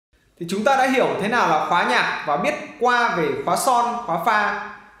thì chúng ta đã hiểu thế nào là khóa nhạc và biết qua về khóa son, khóa pha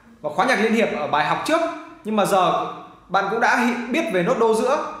và khóa nhạc liên hiệp ở bài học trước. Nhưng mà giờ bạn cũng đã biết về nốt đô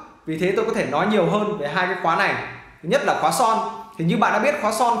giữa, vì thế tôi có thể nói nhiều hơn về hai cái khóa này. Thứ nhất là khóa son, thì như bạn đã biết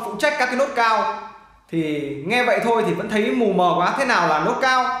khóa son phụ trách các cái nốt cao. Thì nghe vậy thôi thì vẫn thấy mù mờ quá. Thế nào là nốt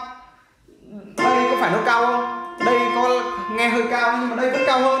cao? Đây có phải nốt cao không? Đây có nghe hơi cao nhưng mà đây vẫn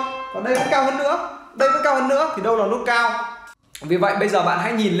cao hơn, còn đây vẫn cao hơn nữa, đây vẫn cao hơn nữa, thì đâu là nốt cao? Vì vậy bây giờ bạn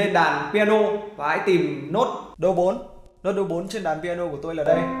hãy nhìn lên đàn piano và hãy tìm nốt đô 4. Nốt đô 4 trên đàn piano của tôi là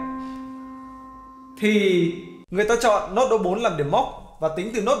đây. Thì người ta chọn nốt đô 4 làm điểm mốc, và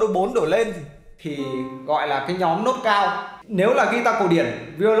tính từ nốt đô 4 đổ lên thì gọi là cái nhóm nốt cao. Nếu là guitar cổ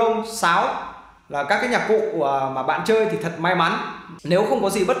điển, violon, sáo là các cái nhạc cụ mà bạn chơi thì thật may mắn. Nếu không có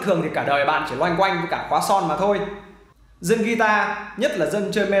gì bất thường thì cả đời bạn chỉ loanh quanh với cả khóa son mà thôi. Dân guitar, nhất là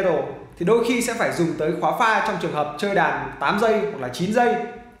dân chơi metal, thì đôi khi sẽ phải dùng tới khóa pha trong trường hợp chơi đàn 8 giây hoặc là 9 giây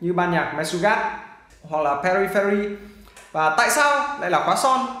như ban nhạc Meshuggah hoặc là Periphery. Và tại sao lại là khóa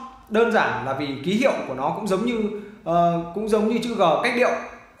son? Đơn giản là vì ký hiệu của nó cũng giống như chữ G cách điệu.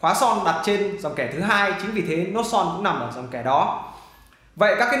 Khóa son đặt trên dòng kẻ thứ hai, chính vì thế nốt son cũng nằm ở dòng kẻ đó.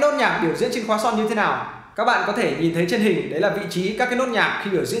 Vậy các cái nốt nhạc biểu diễn trên khóa son như thế nào? Các bạn có thể nhìn thấy trên hình, đấy là vị trí các cái nốt nhạc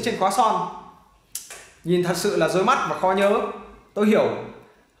khi biểu diễn trên khóa son. Nhìn thật sự là rối mắt và khó nhớ. Tôi hiểu,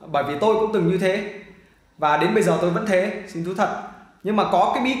 bởi vì tôi cũng từng như thế, và đến bây giờ tôi vẫn thế, xin thú thật. Nhưng mà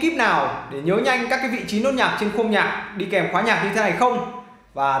có cái bí kíp nào để nhớ nhanh các cái vị trí nốt nhạc trên khuôn nhạc đi kèm khóa nhạc như thế này không?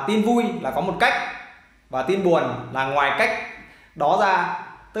 Và tin vui là có một cách, và tin buồn là ngoài cách đó ra,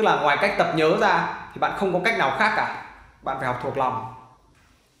 tức là ngoài cách tập nhớ ra, thì bạn không có cách nào khác cả. Bạn phải học thuộc lòng.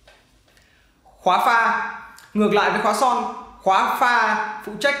 Khóa pha, ngược lại với khóa son, khóa pha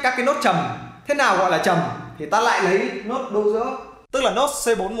phụ trách các cái nốt trầm. Thế nào gọi là trầm? Thì ta lại lấy nốt đô giữa, tức là nốt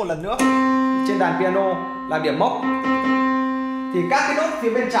C4 một lần nữa trên đàn piano làm điểm mốc. Thì các cái nốt phía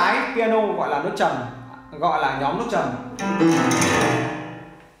bên trái piano gọi là nốt trầm, gọi là nhóm nốt trầm.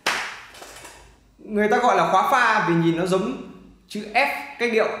 Người ta gọi là khóa pha vì nhìn nó giống chữ F cách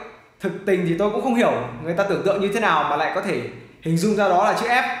điệu. Thực tình thì tôi cũng không hiểu người ta tưởng tượng như thế nào mà lại có thể hình dung ra đó là chữ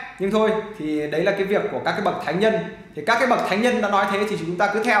F. Nhưng thôi, thì đấy là cái việc của các cái bậc thánh nhân. Thì các cái bậc thánh nhân đã nói thế thì chúng ta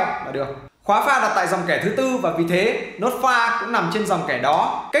cứ theo là được. Khóa pha đặt tại dòng kẻ thứ tư, và vì thế nốt pha cũng nằm trên dòng kẻ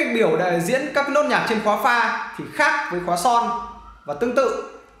đó. Cách biểu diễn các nốt nhạc trên khóa pha thì khác với khóa son. Và tương tự,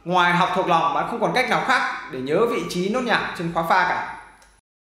 ngoài học thuộc lòng, bạn không còn cách nào khác để nhớ vị trí nốt nhạc trên khóa pha cả.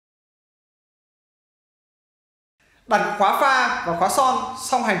 Đặt khóa pha và khóa son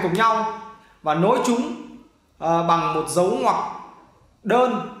song hành cùng nhau và nối chúng bằng một dấu ngoặc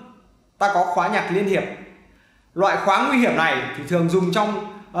đơn, ta có khóa nhạc liên hiệp. Loại khóa nguy hiểm này thì thường dùng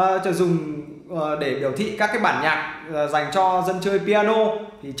để biểu thị các cái bản nhạc dành cho dân chơi piano.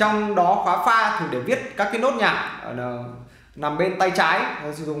 Thì trong đó khóa pha thường để viết các cái nốt nhạc nằm bên tay trái,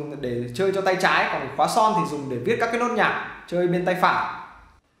 dùng để chơi cho tay trái, còn khóa son thì dùng để viết các cái nốt nhạc chơi bên tay phải.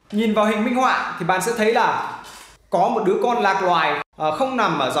 Nhìn vào hình minh họa thì bạn sẽ thấy là có một đứa con lạc loài không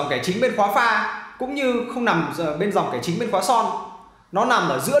nằm ở dòng kẻ chính bên khóa pha, cũng như không nằm bên dòng kẻ chính bên khóa son. Nó nằm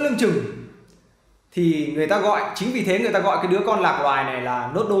ở giữa lưng chừng. Thì chính vì thế người ta gọi cái đứa con lạc loài này là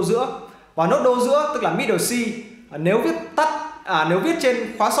nốt đô giữa. Và nốt đô giữa tức là middle C. Nếu viết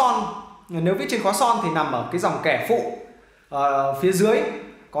trên khóa son thì nằm ở cái dòng kẻ phụ phía dưới.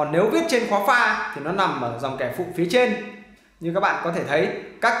 Còn nếu viết trên khóa pha thì nó nằm ở dòng kẻ phụ phía trên. Như các bạn có thể thấy,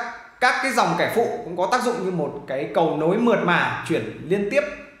 các cái dòng kẻ phụ cũng có tác dụng như một cái cầu nối mượt mà chuyển liên tiếp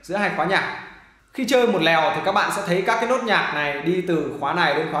giữa hai khóa nhạc. Khi chơi một lèo thì các bạn sẽ thấy các cái nốt nhạc này đi từ khóa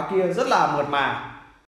này đến khóa kia rất là mượt mà.